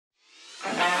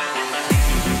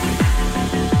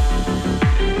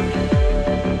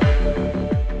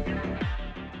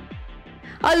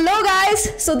Hello guys,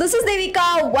 so this is Devika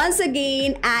once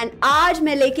again and आज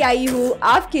मैं लेके आई हूँ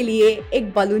आपके लिए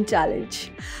एक balloon challenge.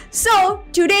 So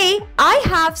today I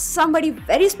have somebody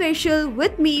very special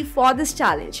with me for this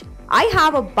challenge. I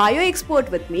have a bio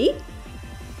expert with me.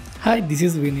 Hi, this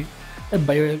is Vinny, a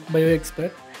bio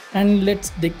expert, and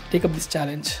let's take up this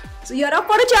challenge. So you're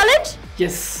up for a challenge?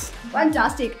 Yes.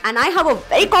 Fantastic. And I have a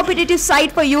very competitive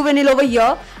side for you, Vinil, over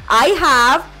here. I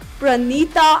have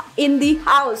Pranita in the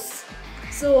house.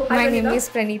 So, hi, My Pranita. name is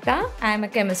Pranita. I am a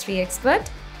chemistry expert.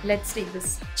 Let's take this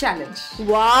challenge.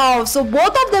 Wow. So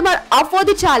both of them are up for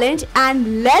the challenge and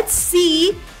let's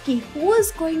see who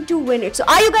is going to win it. So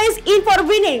are you guys in for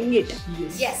winning it?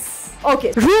 Yes.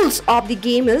 Okay. Rules of the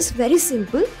game is very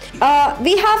simple.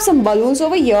 We have some balloons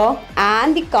over here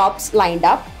and the cups lined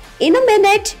up. In a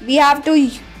minute, we have to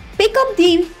pick up the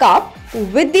cup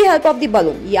with the help of the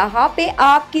balloon. यहाँ पे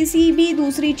आप किसी भी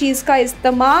दूसरी चीज का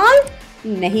इस्तेमाल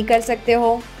नहीं कर सकते हो.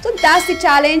 So that's the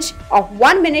challenge of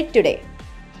 1 minute today.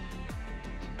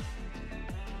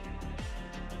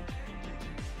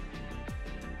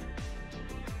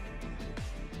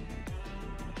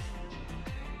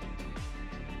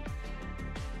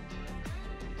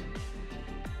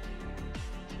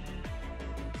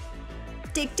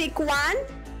 Tick tick 1,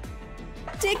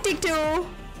 tick tick 2,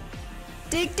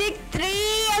 tick tick 3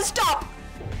 and stop.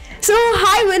 So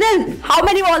hi Vinil, how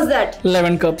many was that?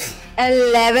 11 cups.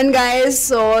 11 guys.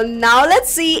 So now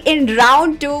let's see, in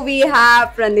round 2 we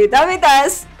have Pranita with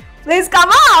us. Please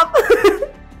come up.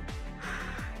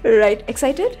 Right,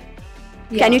 excited?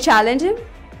 Yeah. Can you challenge him?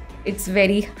 It's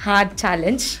very hard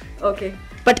challenge. Okay.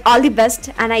 But all the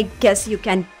best and I guess you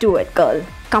can do it, girl.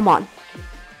 Come on.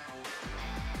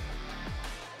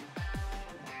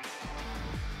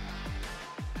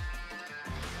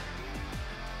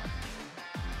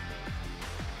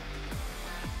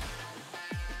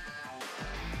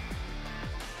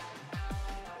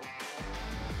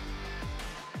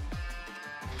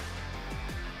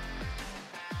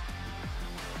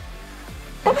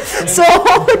 So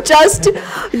just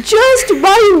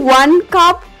by 1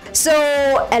 cup. So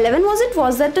 11 was it?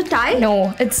 Was that a tie?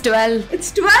 No, it's 12.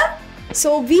 It's 12.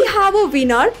 So we have a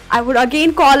winner. I would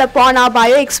again call upon our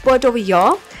bio expert over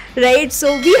here. Right.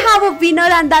 So we have a winner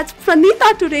and that's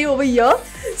Pranita today over here.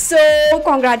 So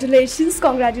congratulations.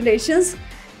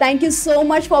 Thank you so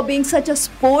much for being such a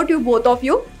sport, you both of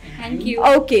you. Thank you.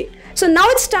 Okay. So now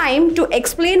it's time to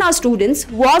explain our students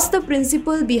what's the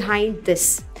principle behind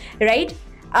this. Right.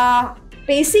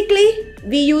 Basically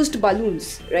we used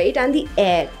balloons, right, and the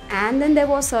air, and then there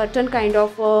was certain kind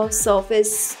of a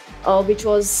surface which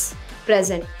was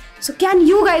present. So can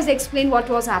you guys explain what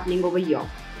was happening over here?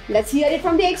 Let's hear it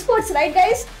from the experts, right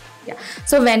guys? Yeah.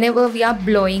 So whenever we are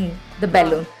blowing the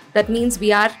balloon, that means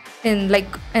we are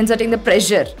inserting the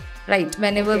pressure, right?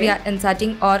 Whenever we are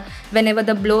inserting, or whenever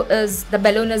the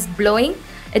balloon is blowing,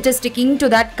 it is sticking to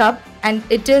that cup and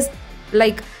it is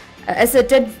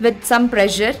asserted with some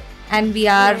pressure, and we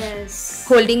are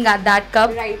holding at that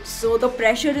cup. Right. So the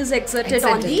pressure is exerted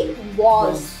on the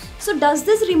walls. So does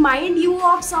this remind you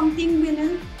of something,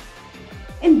 Vinil?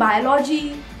 In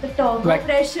biology, the turbo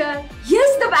pressure.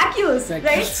 Yes, the vacuums,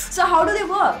 right? So how do they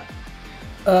work?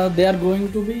 They are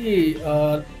going to be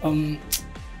the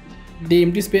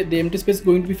empty space is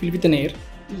going to be filled with an air.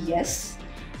 Yes.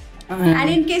 And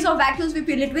in case of vacuums, we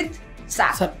fill it with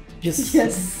sap. Yes.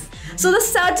 Yes. So the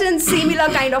certain similar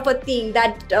kind of a thing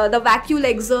that the vacuole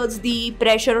exerts the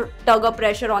pressure, tugger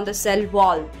pressure on the cell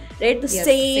wall, right? The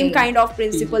same kind of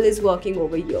principle is working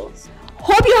over here.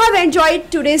 Hope you have enjoyed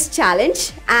today's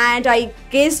challenge and I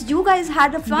guess you guys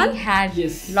had fun. We had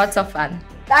lots of fun.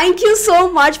 Thank you so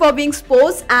much for being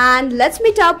sports and let's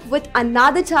meet up with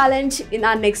another challenge in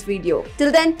our next video.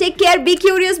 Till then, take care, be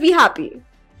curious, be happy.